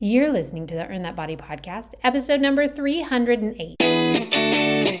You're listening to the Earn That Body podcast, episode number 308.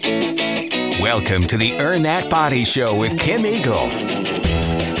 Welcome to the Earn That Body Show with Kim Eagle.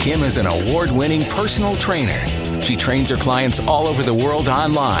 Kim is an award-winning personal trainer. She trains her clients all over the world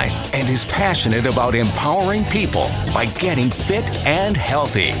online and is passionate about empowering people by getting fit and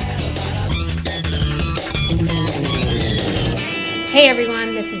healthy. Hey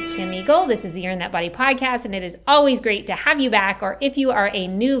everyone, this is Kim Eagle. This is the Earn That Body podcast, and it is always great to have you back, or if you are a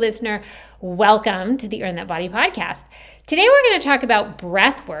new listener, welcome to the Earn That Body podcast. Today we're going to talk about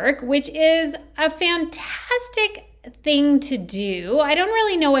breathwork, which is a fantastic thing to do. I don't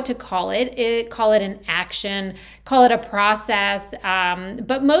really know what to call it. Call it an action, call it a process,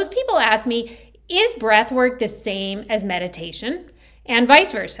 but most people ask me, is breathwork the same as meditation? And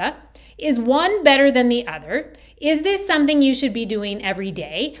vice versa. Is one better than the other? Is this something you should be doing every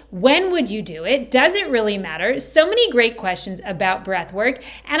day? When would you do it? Does it really matter? So many great questions about breathwork.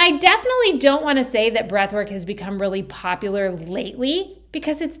 And I definitely don't want to say that breathwork has become really popular lately,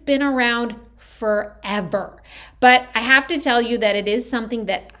 because it's been around forever. But I have to tell you that it is something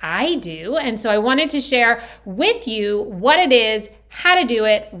that I do. And so I wanted to share with you what it is, how to do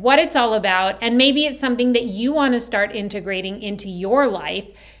it, what it's all about, and maybe it's something that you want to start integrating into your life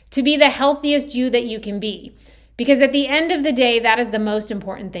to be the healthiest you that you can be. Because at the end of the day, that is the most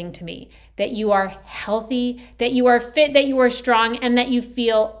important thing to me, that you are healthy, that you are fit, that you are strong, and that you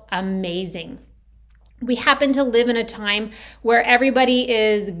feel amazing. We happen to live in a time where everybody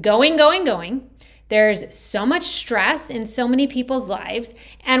is going. There's so much stress in so many people's lives,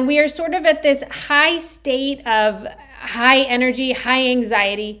 and we are sort of at this high state of high energy, high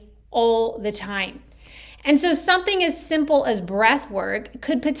anxiety all the time. And so something as simple as breath work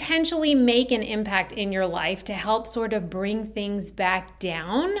could potentially make an impact in your life to help sort of bring things back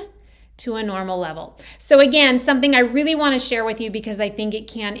down to a normal level. So again, something I really want to share with you because I think it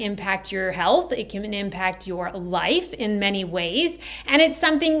can impact your health. It can impact your life in many ways. And it's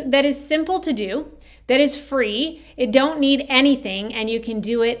something that is simple to do, that is free. It don't need anything, and you can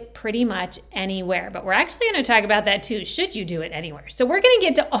do it pretty much anywhere. But we're actually going to talk about that too. Should you do it anywhere? So we're going to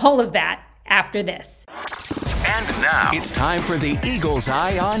get to all of that after this. And now, it's time for the Eagle's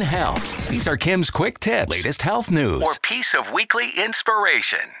Eye on Health. These are Kim's quick tips, latest health news, or piece of weekly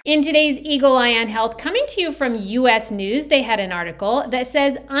inspiration. In today's Eagle Eye on Health, coming to you from U.S. News, they had an article that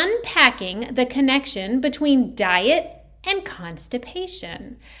says unpacking the connection between diet and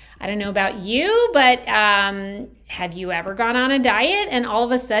constipation. I don't know about you, but have you ever gone on a diet and all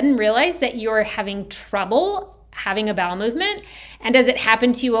of a sudden realized that you're having trouble having a bowel movement? And does it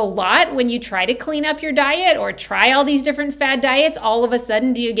happen to you a lot when you try to clean up your diet or try all these different fad diets? All of a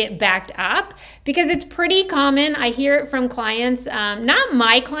sudden, do you get backed up? Because it's pretty common. I hear it from clients, not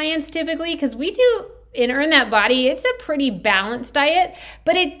my clients typically, because we do in Earn That Body, it's a pretty balanced diet,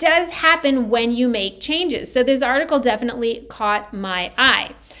 but it does happen when you make changes. So this article definitely caught my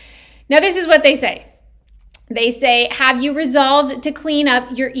eye. Now, this is what they say. They say, have you resolved to clean up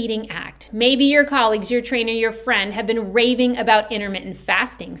your eating act? Maybe your colleagues, your trainer, your friend have been raving about intermittent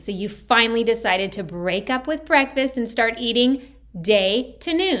fasting, so you finally decided to break up with breakfast and start eating day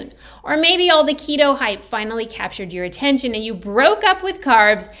to noon. Or maybe all the keto hype finally captured your attention and you broke up with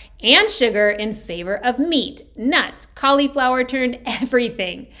carbs and sugar in favor of meat, nuts, cauliflower turned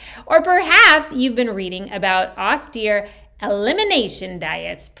everything. Or perhaps you've been reading about austere elimination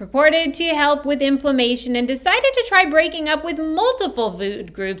diets purported to help with inflammation and decided to try breaking up with multiple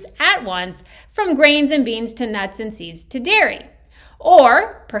food groups at once, from grains and beans to nuts and seeds to dairy.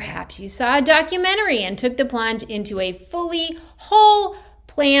 Or perhaps you saw a documentary and took the plunge into a fully whole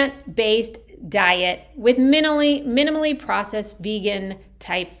plant-based diet with minimally processed vegan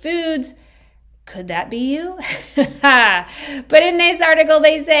type foods. Could that be you? But in this article,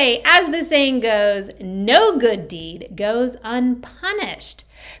 they say, as the saying goes, no good deed goes unpunished.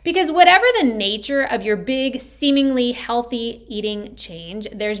 Because whatever the nature of your big, seemingly healthy eating change,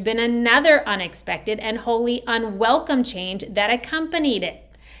 there's been another unexpected and wholly unwelcome change that accompanied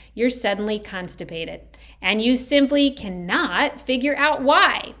it. You're suddenly constipated, and you simply cannot figure out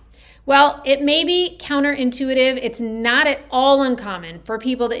why. Well, it may be counterintuitive. It's not at all uncommon for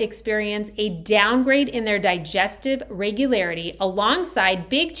people to experience a downgrade in their digestive regularity alongside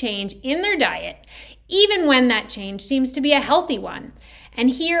big change in their diet, even when that change seems to be a healthy one.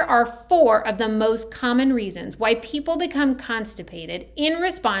 And here are 4 of the most common reasons why people become constipated in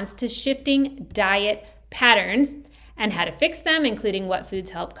response to shifting diet patterns and how to fix them, including what foods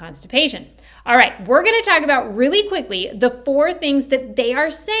help constipation. All right, we're going to talk about really quickly the 4 things that they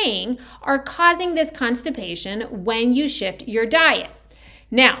are saying are causing this constipation when you shift your diet.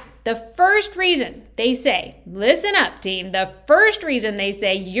 Now, the first reason they say, listen up, team, the first reason they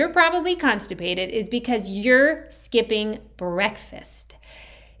say you're probably constipated is because you're skipping breakfast.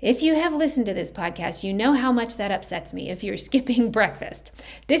 If you have listened to this podcast, you know how much that upsets me if you're skipping breakfast.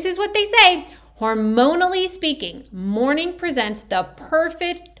 This is what they say. Hormonally speaking, morning presents the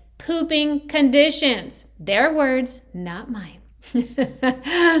perfect pooping conditions. Their words, not mine.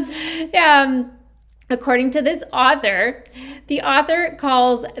 According to this author, the author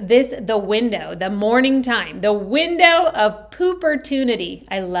calls this the window, the morning time, the window of poopertunity.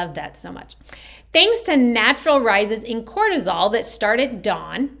 I love that so much. Thanks to natural rises in cortisol that start at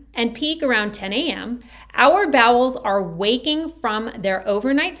dawn and peak around 10 a.m., our bowels are waking from their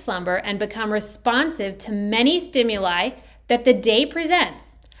overnight slumber and become responsive to many stimuli that the day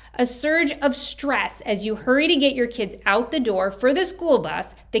presents. A surge of stress as you hurry to get your kids out the door for the school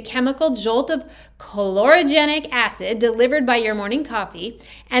bus, the chemical jolt of chlorogenic acid delivered by your morning coffee,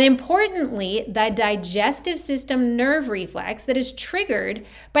 and importantly, the digestive system nerve reflex that is triggered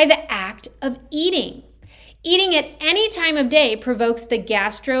by the act of eating. Eating at any time of day provokes the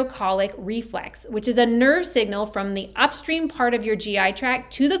gastrocolic reflex, which is a nerve signal from the upstream part of your GI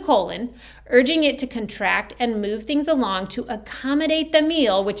tract to the colon, urging it to contract and move things along to accommodate the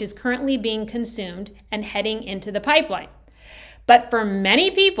meal which is currently being consumed and heading into the pipeline. But for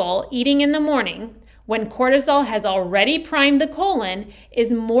many people, eating in the morning, when cortisol has already primed the colon,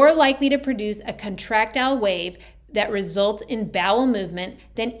 is more likely to produce a contractile wave that results in bowel movement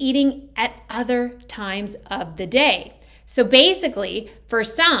than eating at other times of the day. So basically, for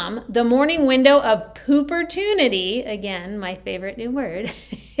some, the morning window of poopertunity, again, my favorite new word,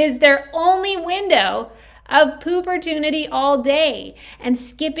 is their only window of poopertunity all day, and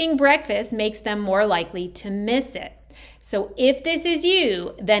skipping breakfast makes them more likely to miss it. So if this is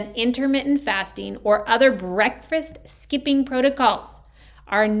you, then intermittent fasting or other breakfast skipping protocols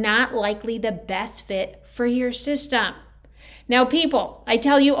are not likely the best fit for your system. Now, people, I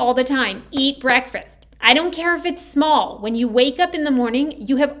tell you all the time, eat breakfast. I don't care if it's small. When you wake up in the morning,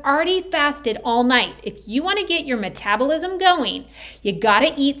 you have already fasted all night. If you want to get your metabolism going, you got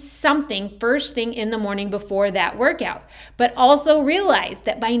to eat something first thing in the morning before that workout. But also realize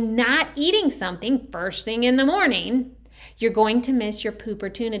that by not eating something first thing in the morning, you're going to miss your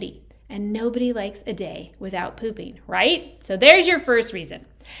poopertunity. And nobody likes a day without pooping, right? So there's your first reason.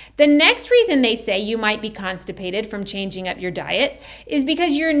 The next reason they say you might be constipated from changing up your diet is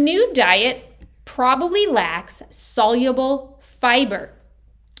because your new diet probably lacks soluble fiber.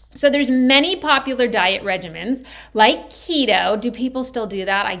 So there's many popular diet regimens like keto. Do people still do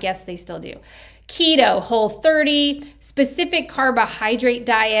that? I guess they still do. Keto, Whole30, specific carbohydrate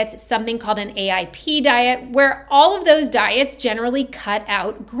diets, something called an AIP diet, where all of those diets generally cut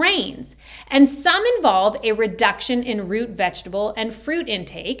out grains. And some involve a reduction in root vegetable and fruit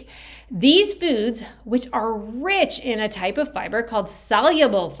intake. These foods, which are rich in a type of fiber called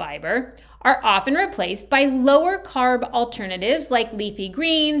soluble fiber, are often replaced by lower carb alternatives like leafy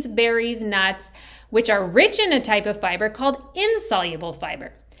greens, berries, nuts, which are rich in a type of fiber called insoluble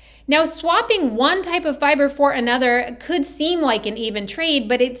fiber. Now, swapping one type of fiber for another could seem like an even trade,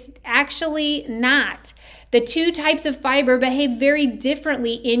 but it's actually not. The two types of fiber behave very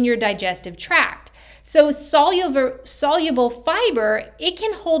differently in your digestive tract. So soluble fiber, it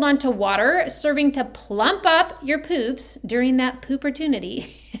can hold on to water, serving to plump up your poops during that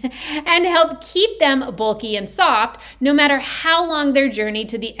poopertunity and help keep them bulky and soft, no matter how long their journey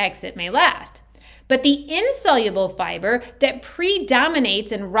to the exit may last. But the insoluble fiber that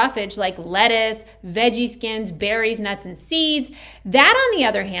predominates in roughage like lettuce, veggie skins, berries, nuts, and seeds, that on the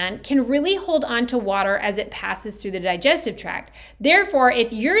other hand can really hold on to water as it passes through the digestive tract. Therefore,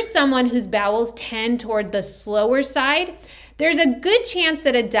 if you're someone whose bowels tend toward the slower side, there's a good chance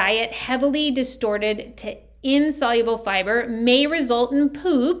that a diet heavily distorted to insoluble fiber may result in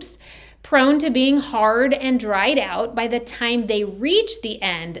poops prone to being hard and dried out by the time they reach the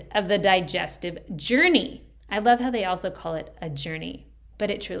end of the digestive journey. I love how they also call it a journey, but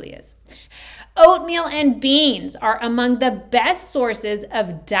it truly is. Oatmeal and beans are among the best sources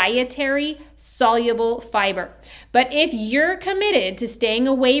of dietary soluble fiber. But if you're committed to staying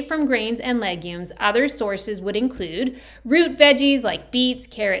away from grains and legumes, other sources would include root veggies like beets,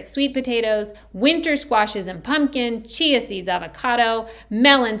 carrots, sweet potatoes, winter squashes and pumpkin, chia seeds, avocado,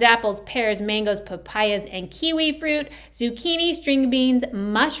 melons, apples, pears, mangoes, papayas, and kiwi fruit, zucchini, string beans,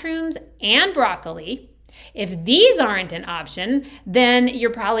 mushrooms, and broccoli. If these aren't an option, then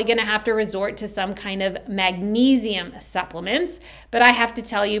you're probably going to have to resort to some kind of magnesium supplements. But I have to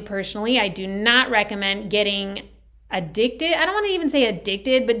tell you personally, I do not recommend getting addicted. I don't want to even say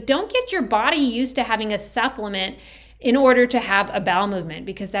addicted, but don't get your body used to having a supplement in order to have a bowel movement,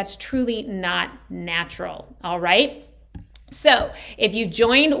 because that's truly not natural, all right? So if you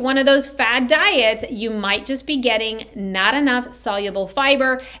joined one of those fad diets, you might just be getting not enough soluble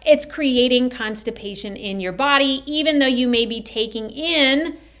fiber. It's creating constipation in your body. Even though you may be taking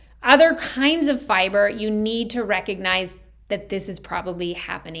in other kinds of fiber, you need to recognize that this is probably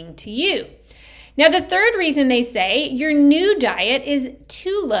happening to you. Now, the third reason they say your new diet is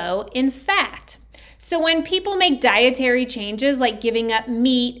too low in fat. So when people make dietary changes like giving up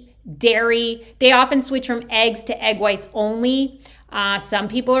meat, dairy, they often switch from eggs to egg whites only. Some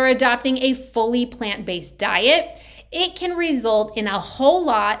people are adopting a fully plant-based diet. It can result in a whole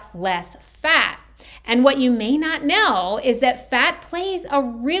lot less fat. And what you may not know is that fat plays a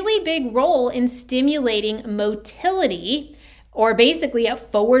really big role in stimulating motility, or basically a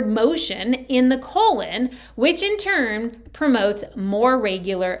forward motion in the colon, which in turn promotes more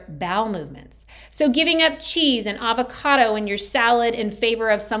regular bowel movements. So giving up cheese and avocado in your salad in favor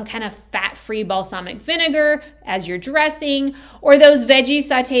of some kind of fat-free balsamic vinegar as your dressing, or those veggies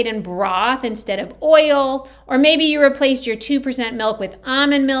sauteed in broth instead of oil, or maybe you replaced your 2% milk with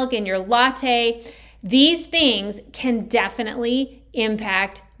almond milk in your latte. These things can definitely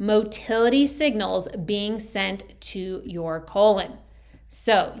impact motility signals being sent to your colon.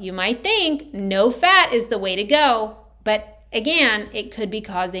 So you might think no fat is the way to go, but again, it could be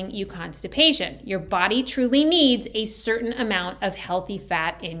causing you constipation. Your body truly needs a certain amount of healthy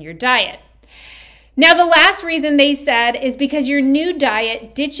fat in your diet. Now, the last reason they said is because your new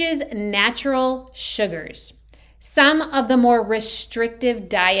diet ditches natural sugars. Some of the more restrictive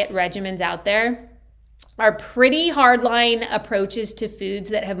diet regimens out there are pretty hardline approaches to foods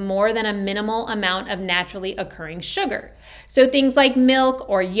that have more than a minimal amount of naturally occurring sugar. So things like milk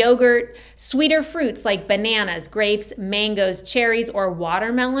or yogurt, sweeter fruits like bananas, grapes, mangoes, cherries, or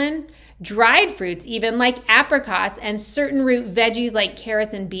watermelon, dried fruits even like apricots, and certain root veggies like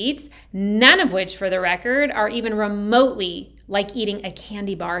carrots and beets, none of which, for the record, are even remotely like eating a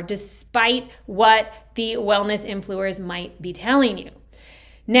candy bar, despite what the wellness influencers might be telling you.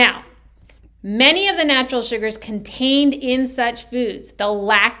 Now, many of the natural sugars contained in such foods, the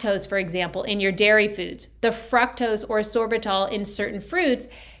lactose, for example, in your dairy foods, the fructose or sorbitol in certain fruits,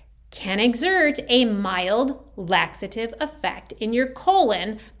 can exert a mild laxative effect in your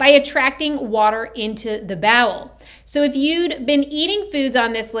colon by attracting water into the bowel. So if you'd been eating foods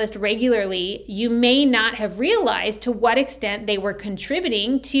on this list regularly, you may not have realized to what extent they were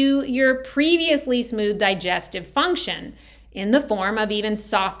contributing to your previously smooth digestive function in the form of even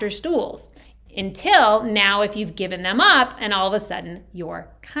softer stools. Until now, if you've given them up and all of a sudden you're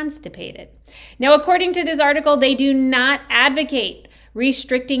constipated. Now, according to this article, they do not advocate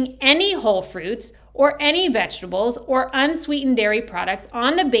restricting any whole fruits or any vegetables or unsweetened dairy products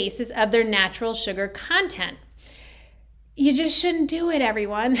on the basis of their natural sugar content. You just shouldn't do it,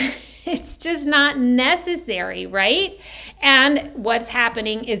 everyone. It's just not necessary, right? And what's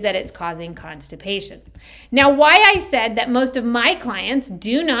happening is that it's causing constipation. Now, why I said that most of my clients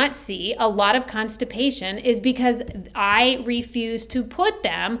do not see a lot of constipation is because I refuse to put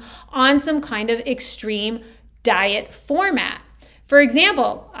them on some kind of extreme diet format. For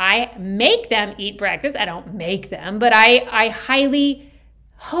example, I make them eat breakfast. I don't make them, but I highly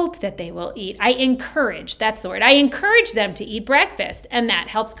hope that they will eat. I encourage, that's the word. I encourage them to eat breakfast, and that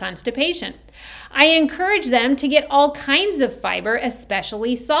helps constipation. I encourage them to get all kinds of fiber,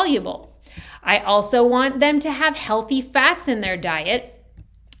 especially soluble. I also want them to have healthy fats in their diet,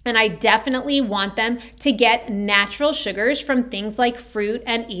 and I definitely want them to get natural sugars from things like fruit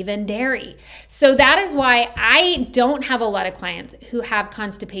and even dairy. So that is why I don't have a lot of clients who have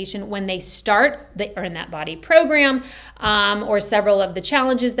constipation when they start the Earn That Body program or several of the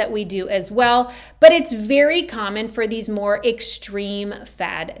challenges that we do as well. But it's very common for these more extreme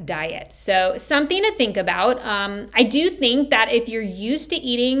fad diets. So something to think about. I do think that if you're used to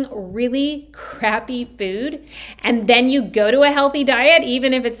eating really crappy food and then you go to a healthy diet,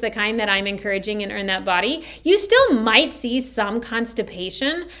 even if it's the kind that I'm encouraging in Earn That Body, you still might see some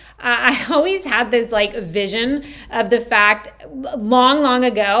constipation. I always had this vision of the fact long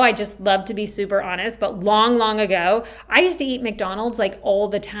ago, I just love to be super honest, but long ago, I used to eat McDonald's all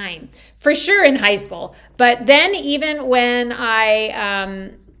the time, for sure in high school. But then even when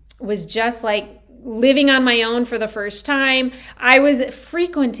I was just living on my own for the first time, I was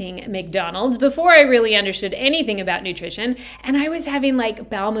frequenting McDonald's before I really understood anything about nutrition, and I was having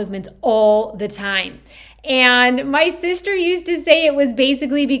bowel movements all the time. And my sister used to say it was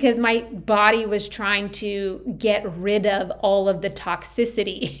basically because my body was trying to get rid of all of the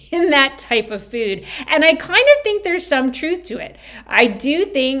toxicity in that type of food. And I kind of think there's some truth to it. I do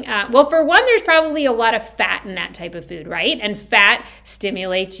think, well, for one, there's probably a lot of fat in that type of food, right? And fat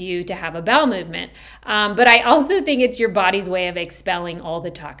stimulates you to have a bowel movement. But I also think it's your body's way of expelling all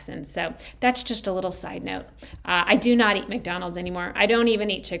the toxins. So that's just a little side note. I do not eat McDonald's anymore. I don't even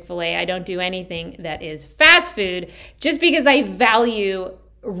eat Chick-fil-A. I don't do anything that is fast food just because I value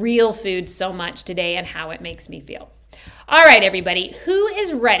real food so much today and how it makes me feel. All right, everybody, who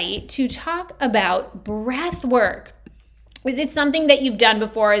is ready to talk about breath work? Is it something that you've done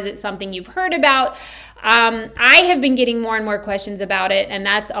before? Is it something you've heard about? I have been getting more and more questions about it, and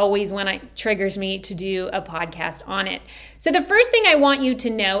that's always when it triggers me to do a podcast on it. So the first thing I want you to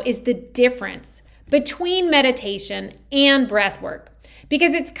know is the difference between meditation and breath work.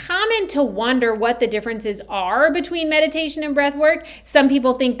 Because it's common to wonder what the differences are between meditation and breath work. Some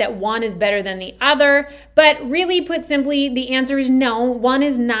people think that one is better than the other, but really put simply, the answer is no, one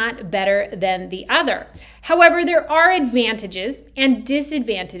is not better than the other. However, there are advantages and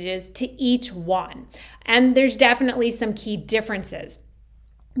disadvantages to each one, and there's definitely some key differences.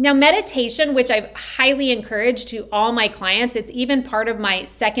 Now, meditation, which I've highly encouraged to all my clients, it's even part of my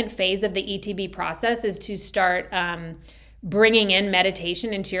second phase of the ETB process, is to start bringing in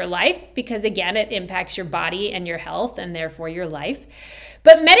meditation into your life, because again, it impacts your body and your health and therefore your life.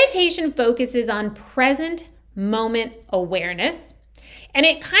 But meditation focuses on present moment awareness, and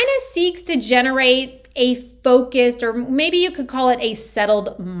it kind of seeks to generate a focused, or maybe you could call it a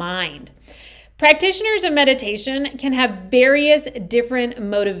settled mind. Practitioners of meditation can have various different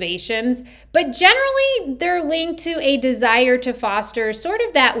motivations, but generally they're linked to a desire to foster sort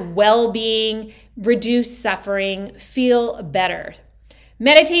of that well-being, reduce suffering, feel better.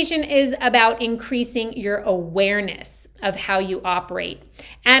 Meditation is about increasing your awareness of how you operate,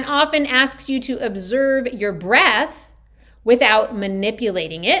 and often asks you to observe your breath without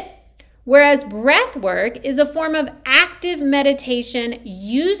manipulating it. Whereas breath work is a form of active meditation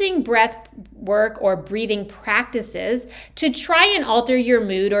using breath work or breathing practices to try and alter your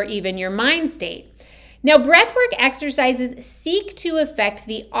mood or even your mind state. Now, breathwork exercises seek to affect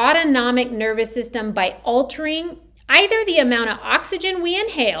the autonomic nervous system by altering either the amount of oxygen we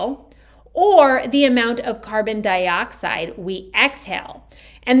inhale or the amount of carbon dioxide we exhale.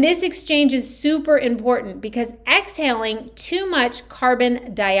 And this exchange is super important because exhaling too much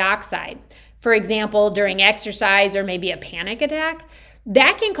carbon dioxide, for example, during exercise or maybe a panic attack,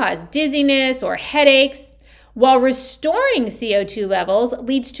 that can cause dizziness or headaches, while restoring CO2 levels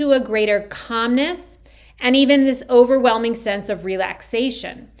leads to a greater calmness and even this overwhelming sense of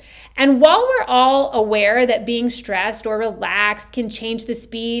relaxation. And while we're all aware that being stressed or relaxed can change the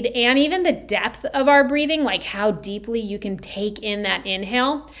speed and even the depth of our breathing, like how deeply you can take in that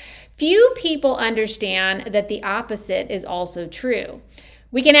inhale, few people understand that the opposite is also true.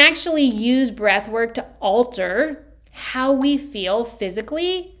 We can actually use breath work to alter how we feel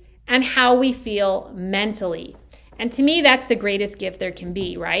physically and how we feel mentally. And to me, that's the greatest gift there can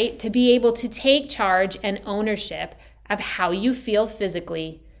be, right? To be able to take charge and ownership of how you feel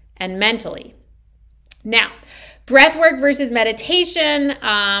physically and mentally. Now, breath work versus meditation,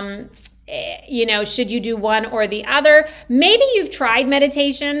 should you do one or the other? Maybe you've tried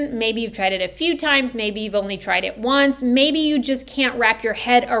meditation, maybe you've tried it a few times, maybe you've only tried it once, maybe you just can't wrap your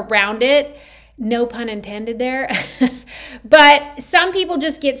head around it. No pun intended there. But some people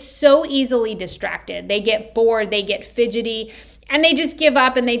just get so easily distracted. They get bored, they get fidgety, and they just give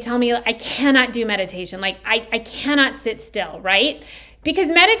up and they tell me, I cannot do meditation. Like I cannot sit still, right?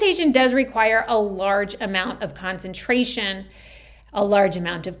 Because meditation does require a large amount of concentration, a large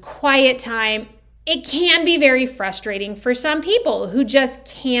amount of quiet time. It can be very frustrating for some people who just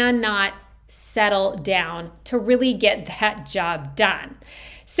cannot settle down to really get that job done.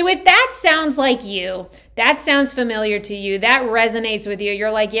 So if that sounds like you, that sounds familiar to you, that resonates with you,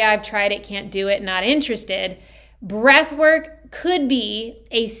 you're like, yeah, I've tried it, can't do it, not interested. Breath work could be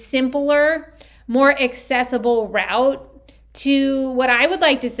a simpler, more accessible route to what I would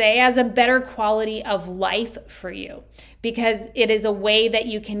like to say as a better quality of life for you, because it is a way that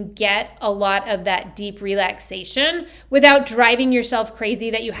you can get a lot of that deep relaxation without driving yourself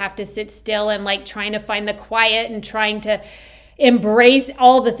crazy that you have to sit still and like trying to find the quiet and trying to embrace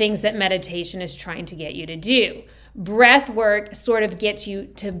all the things that meditation is trying to get you to do. Breath work sort of gets you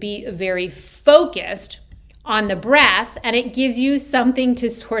to be very focused on the breath, and it gives you something to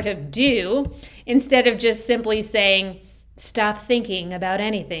sort of do instead of just simply saying, stop thinking about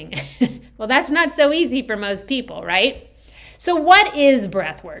anything. Well, that's not so easy for most people, right? So what is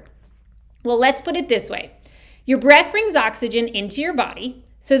breath work? Well, let's put it this way. Your breath brings oxygen into your body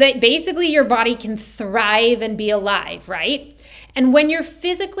so that basically your body can thrive and be alive, right? And when you're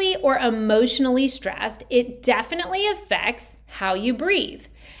physically or emotionally stressed, it definitely affects how you breathe.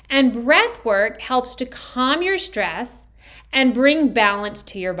 And breath work helps to calm your stress and bring balance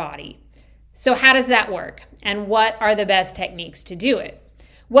to your body. So how does that work? And what are the best techniques to do it?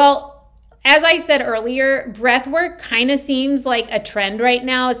 Well, as I said earlier, breath work kind of seems like a trend right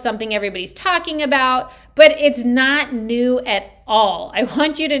now. It's something everybody's talking about, but it's not new at all. I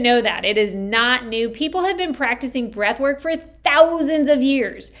want you to know that. It is not new. People have been practicing breath work for thousands of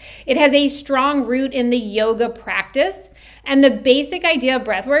years. It has a strong root in the yoga practice. And the basic idea of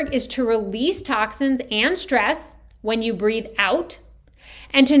breath work is to release toxins and stress when you breathe out,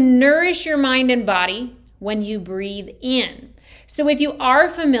 and to nourish your mind and body when you breathe in. So if you are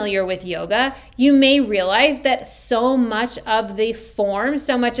familiar with yoga, you may realize that so much of the form,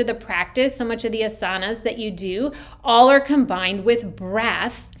 so much of the practice, so much of the asanas that you do, all are combined with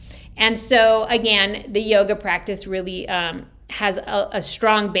breath. And so again, the yoga practice really has a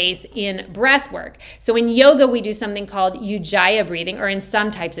strong base in breath work. So in yoga, we do something called ujjayi breathing, or in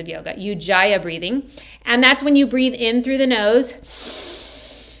some types of yoga, ujjayi breathing. And that's when you breathe in through the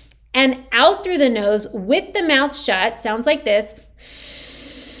nose and out through the nose with the mouth shut. Sounds like this,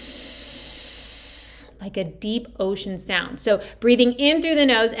 like a deep ocean sound. So breathing in through the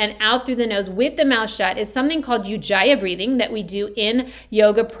nose and out through the nose with the mouth shut is something called ujjayi breathing that we do in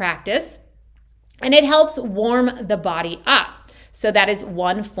yoga practice. And it helps warm the body up. So that is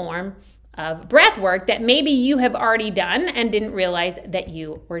one form of breath work that maybe you have already done and didn't realize that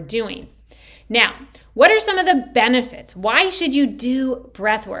you were doing. Now, what are some of the benefits? Why should you do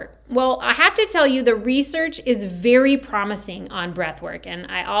breath work? Well, I have to tell you, the research is very promising on breath work, and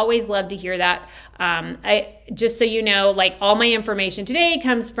I always love to hear that. Just so you know, like all my information today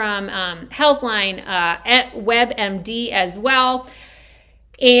comes from Healthline, WebMD as well.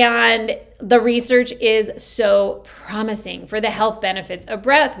 And the research is so promising for the health benefits of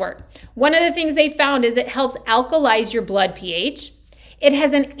breath work. One of the things they found is it helps alkalize your blood pH. It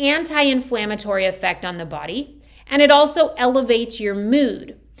has an anti-inflammatory effect on the body, and it also elevates your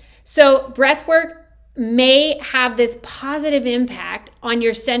mood. So breath work may have this positive impact on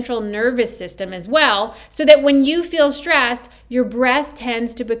your central nervous system as well, so that when you feel stressed, your breath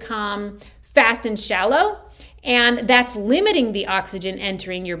tends to become fast and shallow, and that's limiting the oxygen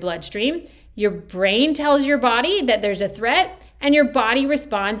entering your bloodstream. Your brain tells your body that there's a threat, and your body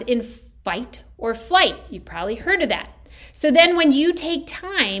responds in fight or flight. You've probably heard of that. So then when you take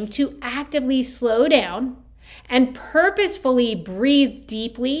time to actively slow down and purposefully breathe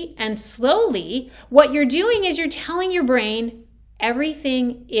deeply and slowly, what you're doing is you're telling your brain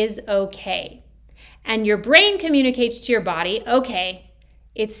everything is okay. And your brain communicates to your body, okay,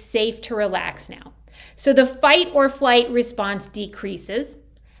 it's safe to relax now. So the fight or flight response decreases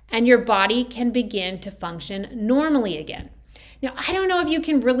and your body can begin to function normally again. Now, I don't know if you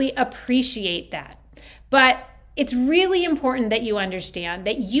can really appreciate that, but it's really important that you understand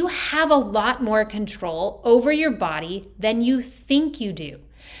that you have a lot more control over your body than you think you do.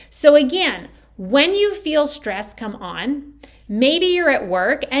 So again, when you feel stress come on, maybe you're at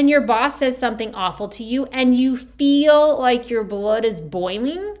work and your boss says something awful to you and you feel like your blood is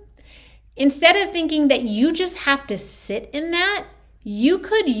boiling. Instead of thinking that you just have to sit in that, you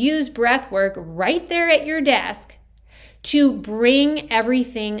could use breath work right there at your desk to bring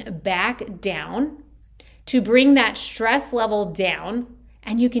everything back down, to bring that stress level down,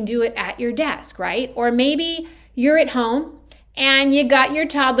 and you can do it at your desk, right? Or maybe you're at home and you got your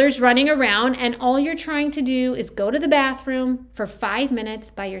toddlers running around and all you're trying to do is go to the bathroom for 5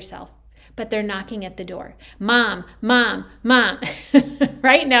 minutes by yourself, but they're knocking at the door. Mom, mom, mom.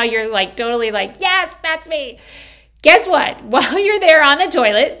 Right now you're like totally like, yes, that's me. Guess what? While you're there on the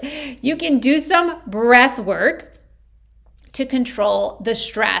toilet, you can do some breath work to control the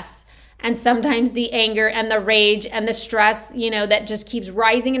stress and sometimes the anger and the rage and the stress, that just keeps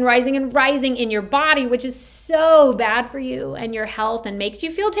rising and rising and rising in your body, which is so bad for you and your health and makes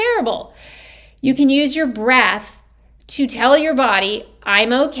you feel terrible. You can use your breath to tell your body,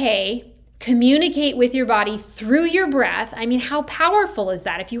 I'm okay. Communicate with your body through your breath. I mean, how powerful is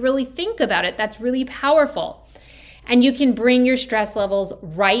that? If you really think about it, that's really powerful. And you can bring your stress levels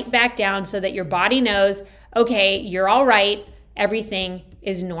right back down so that your body knows, okay, you're all right. Everything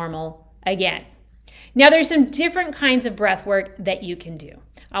is normal again. Now, there's some different kinds of breath work that you can do.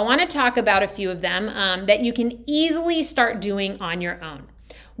 I want to talk about a few of them that you can easily start doing on your own.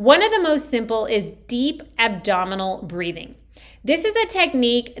 One of the most simple is deep abdominal breathing. This is a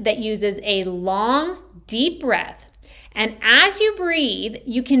technique that uses a long, deep breath, And as you breathe,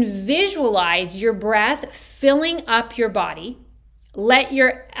 you can visualize your breath filling up your body. Let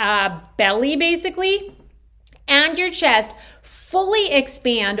your belly basically and your chest fully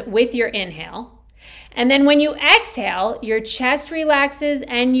expand with your inhale. And then when you exhale, your chest relaxes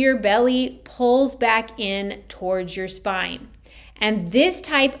and your belly pulls back in towards your spine. And this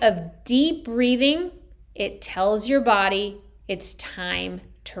type of deep breathing, it tells your body it's time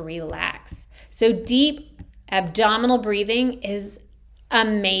to relax. So deep abdominal breathing is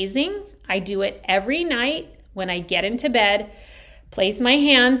amazing. I do it every night when I get into bed, place my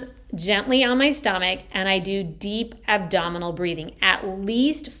hands gently on my stomach, and I do deep abdominal breathing, at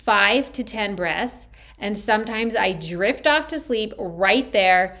least 5 to 10 breaths. And sometimes I drift off to sleep right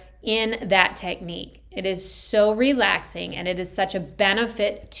there in that technique. It is so relaxing and it is such a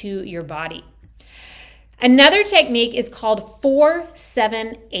benefit to your body. Another technique is called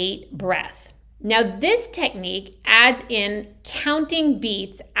 4-7-8 breath. Now, this technique adds in counting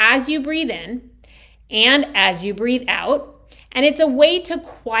beats as you breathe in and as you breathe out, and it's a way to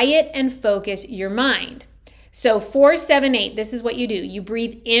quiet and focus your mind. So 4-7-8, this is what you do. You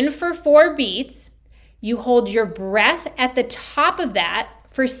breathe in for 4 beats, you hold your breath at the top of that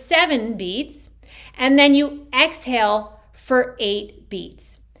for 7 beats, and then you exhale for 8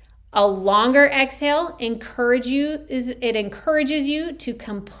 beats. A longer exhale encourages you to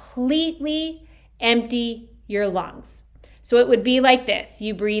completely empty your lungs. So it would be like this.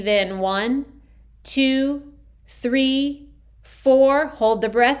 You breathe in 1, 2, 3, 4. Hold the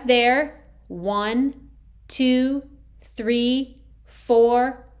breath there. 1, 2, 3,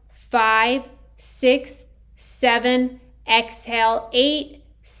 4, 5, 6, 7. Exhale 8,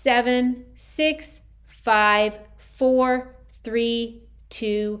 7, 6, 5, 4, 3,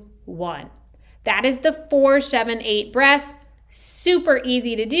 2, 1. That is the 4-7-8 breath. Super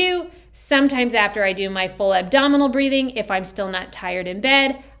easy to do. Sometimes after I do my full abdominal breathing, if I'm still not tired in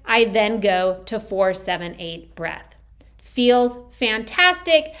bed, I then go to 4-7-8 breath. Feels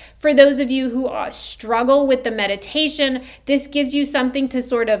fantastic. For those of you who struggle with the meditation, this gives you something to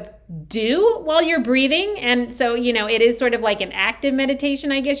sort of do while you're breathing. And so, it is sort of like an active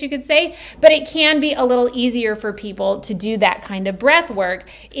meditation, I guess you could say, but it can be a little easier for people to do that kind of breath work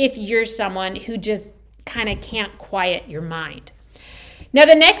if you're someone who just kind of can't quiet your mind. Now,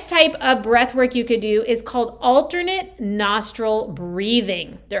 the next type of breath work you could do is called alternate nostril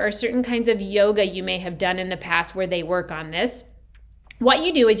breathing. There are certain kinds of yoga you may have done in the past where they work on this. What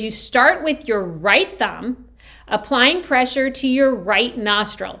you do is you start with your right thumb, applying pressure to your right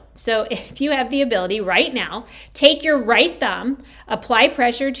nostril. So if you have the ability right now, take your right thumb, apply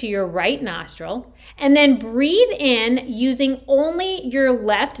pressure to your right nostril, and then breathe in using only your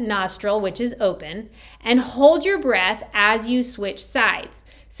left nostril, which is open, and hold your breath as you switch sides.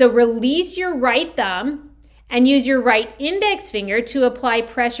 So release your right thumb and use your right index finger to apply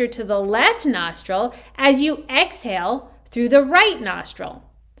pressure to the left nostril as you exhale through the right nostril.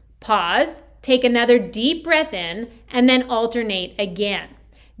 Pause. Take another deep breath in and then alternate again.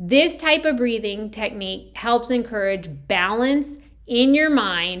 This type of breathing technique helps encourage balance in your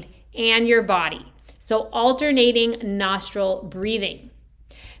mind and your body. So alternating nostril breathing.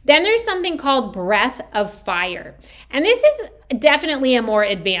 Then there's something called breath of fire. And this is definitely a more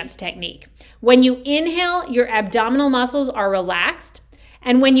advanced technique. When you inhale, your abdominal muscles are relaxed.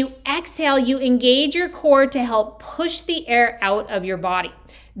 And when you exhale, you engage your core to help push the air out of your body.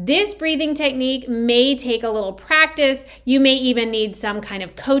 This breathing technique may take a little practice. You may even need some kind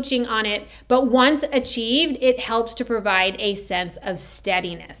of coaching on it, but once achieved, it helps to provide a sense of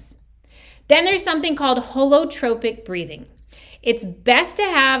steadiness. Then there's something called holotropic breathing. It's best to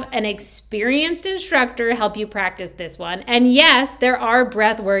have an experienced instructor help you practice this one. And yes, there are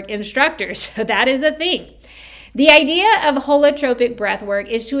breathwork instructors, so that is a thing. The idea of holotropic breathwork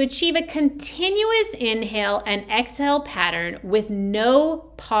is to achieve a continuous inhale and exhale pattern with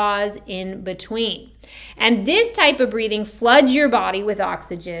no pause in between. And this type of breathing floods your body with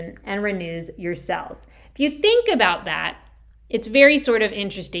oxygen and renews your cells. If you think about that, it's very sort of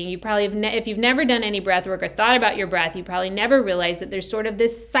interesting. You probably have if you've never done any breath work or thought about your breath, you probably never realized that there's sort of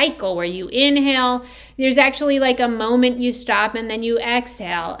this cycle where you inhale, there's actually like a moment you stop, and then you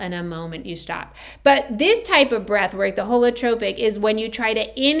exhale and a moment you stop. But this type of breath work, the holotropic, is when you try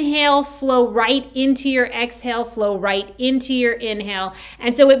to inhale, flow right into your exhale, flow right into your inhale.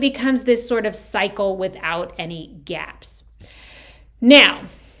 And so it becomes this sort of cycle without any gaps. Now,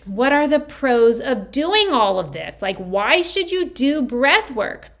 what are the pros of doing all of this? Like, why should you do breath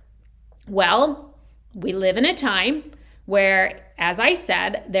work? Well, we live in a time where as I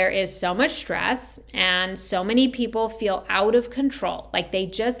said, there is so much stress and so many people feel out of control. Like they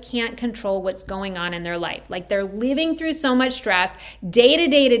just can't control what's going on in their life. Like they're living through so much stress day to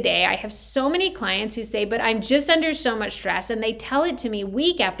day to day. I have so many clients who say, but I'm just under so much stress. And they tell it to me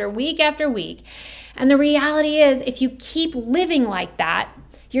week after week after week. And the reality is, if you keep living like that,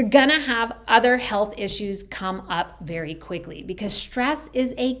 you're gonna have other health issues come up very quickly because stress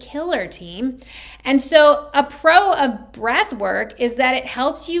is a killer, team. And so a pro of breath work is that it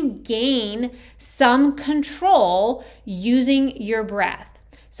helps you gain some control using your breath.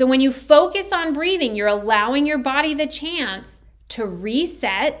 So when you focus on breathing, you're allowing your body the chance to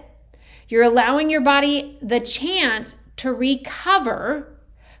reset. You're allowing your body the chance to recover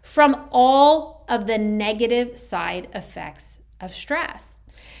from all of the negative side effects of stress.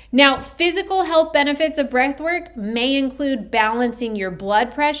 Now, physical health benefits of breathwork may include balancing your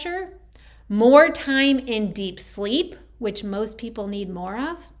blood pressure, more time in deep sleep, which most people need more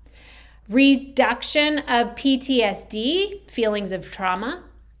of, reduction of PTSD, feelings of trauma,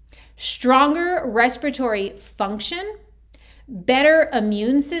 stronger respiratory function, better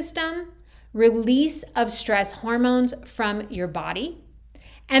immune system, release of stress hormones from your body.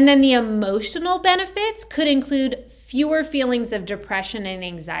 And then the emotional benefits could include fewer feelings of depression and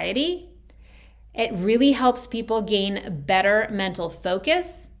anxiety. It really helps people gain better mental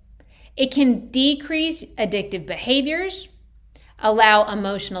focus. It can decrease addictive behaviors, allow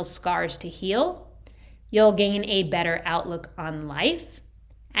emotional scars to heal. You'll gain a better outlook on life,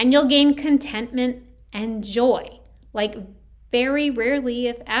 and you'll gain contentment and joy. Like very rarely,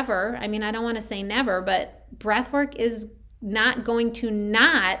 if ever, I mean, I don't want to say never, but breathwork is not going to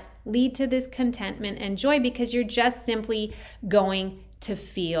not lead to this contentment and joy because you're just simply going to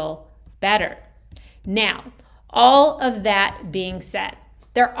feel better. Now, all of that being said,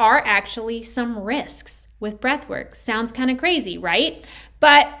 there are actually some risks with breathwork. Sounds kind of crazy, right?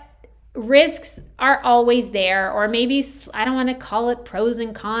 But risks are always there, or maybe I don't want to call it pros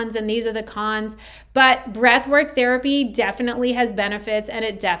and cons, and these are the cons, but breathwork therapy definitely has benefits and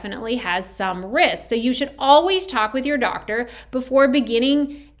it definitely has some risks. So you should always talk with your doctor before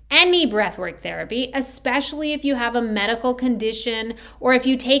beginning any breathwork therapy, especially if you have a medical condition or if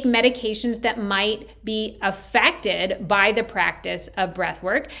you take medications that might be affected by the practice of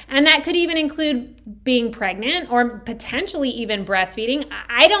breathwork. And that could even include being pregnant or potentially even breastfeeding.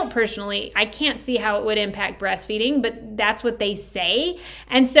 I can't see how it would impact breastfeeding, but that's what they say.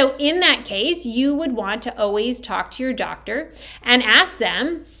 And so in that case, you would want to always talk to your doctor and ask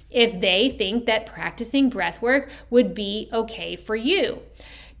them if they think that practicing breathwork would be okay for you.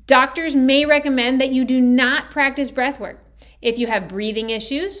 Doctors may recommend that you do not practice breathwork if you have breathing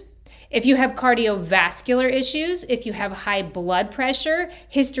issues, if you have cardiovascular issues, if you have high blood pressure,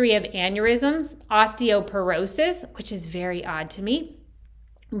 history of aneurysms, osteoporosis, which is very odd to me,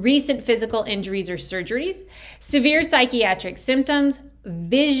 recent physical injuries or surgeries, severe psychiatric symptoms,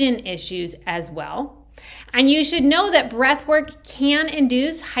 vision issues as well. And you should know that breathwork can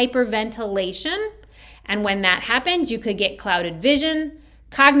induce hyperventilation. And when that happens, you could get clouded vision,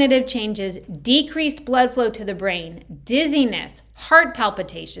 cognitive changes, decreased blood flow to the brain, dizziness, heart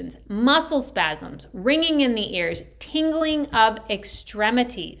palpitations, muscle spasms, ringing in the ears, tingling of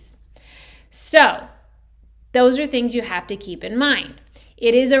extremities. So, those are things you have to keep in mind.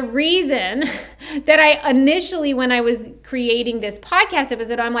 It is a reason that I initially, when I was creating this podcast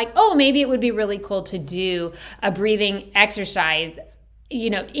episode, I'm like, oh, maybe it would be really cool to do a breathing exercise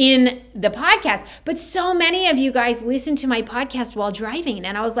in the podcast. But so many of you guys listen to my podcast while driving.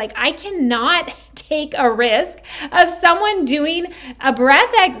 And I was like, I cannot take a risk of someone doing a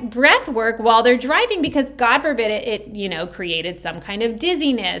breath work while they're driving because God forbid it created some kind of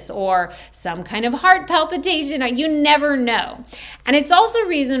dizziness or some kind of heart palpitation. You never know. And it's also a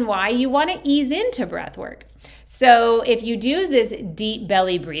reason why you want to ease into breath work. So if you do this deep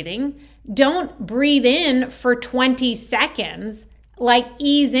belly breathing, don't breathe in for 20 seconds. Like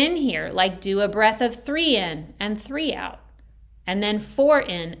ease in here, like do a breath of 3 in and 3 out, and then 4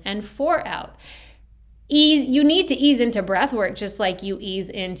 in and 4 out. You need to ease into breath work just like you ease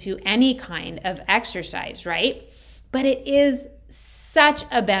into any kind of exercise, right? But it is such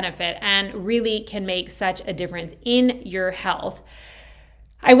a benefit and really can make such a difference in your health.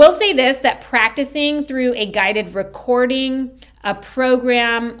 I will say this, that practicing through a guided recording, a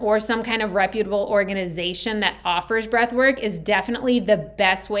program, or some kind of reputable organization that offers breathwork is definitely the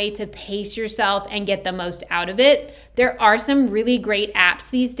best way to pace yourself and get the most out of it. There are some really great apps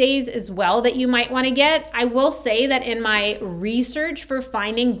these days as well that you might want to get. I will say that in my research for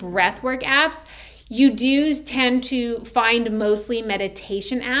finding breathwork apps, You do tend to find mostly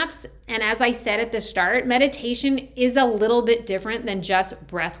meditation apps. And as I said at the start, meditation is a little bit different than just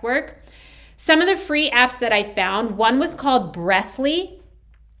breath work. Some of the free apps that I found, one was called Breathly.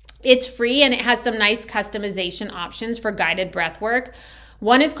 It's free and it has some nice customization options for guided breath work.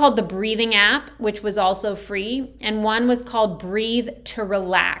 One is called the Breathing app, which was also free. And one was called Breathe to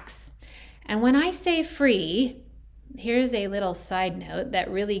Relax. And when I say free, here's a little side note that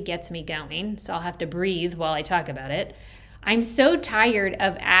really gets me going, so I'll have to breathe while I talk about it. I'm so tired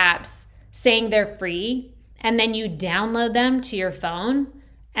of apps saying they're free, and then you download them to your phone,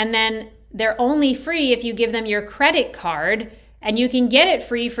 and then they're only free if you give them your credit card, and you can get it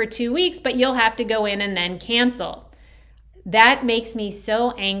free for 2 weeks, but you'll have to go in and then cancel. That makes me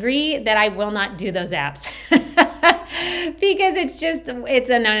so angry that I will not do those apps because it's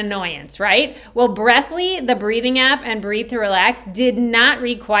an annoyance, right? Well, Breathly, the breathing app, and Breathe to Relax did not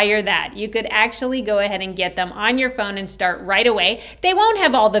require that. You could actually go ahead and get them on your phone and start right away. They won't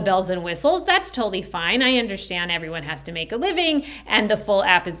have all the bells and whistles. That's totally fine. I understand everyone has to make a living and the full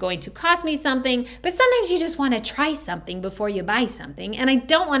app is going to cost me something, but sometimes you just want to try something before you buy something, and I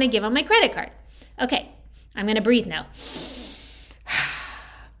don't want to give them my credit card. Okay. I'm going to breathe now.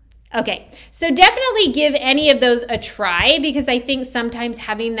 Okay, so definitely give any of those a try because I think sometimes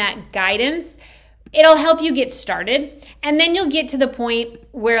having that guidance, it'll help you get started. And then you'll get to the point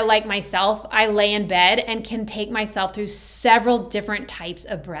where, like myself, I lay in bed and can take myself through several different types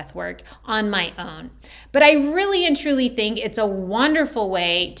of breath work on my own. But I really and truly think it's a wonderful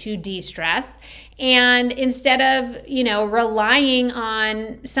way to de-stress. And instead of, relying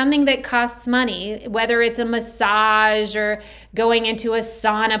on something that costs money, whether it's a massage or going into a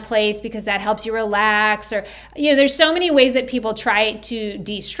sauna place because that helps you relax, or, there's so many ways that people try to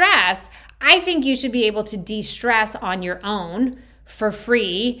de-stress. I think you should be able to de-stress on your own for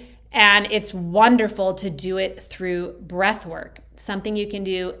free. And it's wonderful to do it through breath work, something you can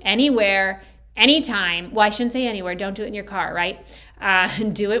do anywhere, anytime. Well, I shouldn't say anywhere. Don't do it in your car, right?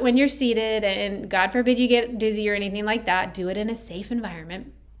 Do it when you're seated, and God forbid you get dizzy or anything like that. Do it in a safe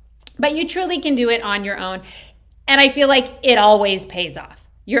environment. But you truly can do it on your own. And I feel like it always pays off.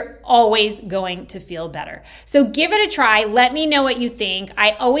 You're always going to feel better. So give it a try. Let me know what you think.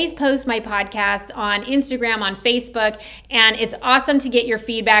 I always post my podcasts on Instagram, on Facebook, and it's awesome to get your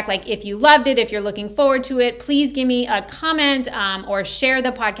feedback. Like if you loved it, if you're looking forward to it, please give me a comment or share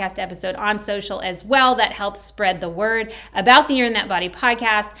the podcast episode on social as well. That helps spread the word about the Earn That Body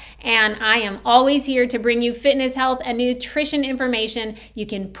podcast. And I am always here to bring you fitness, health, and nutrition information you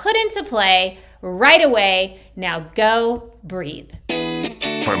can put into play right away. Now go breathe.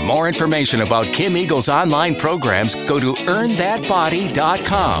 For more information about Kim Eagle's online programs, go to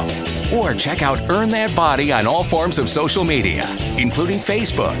earnthatbody.com or check out Earn That Body on all forms of social media, including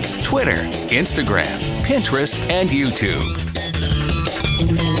Facebook, Twitter, Instagram, Pinterest, and YouTube.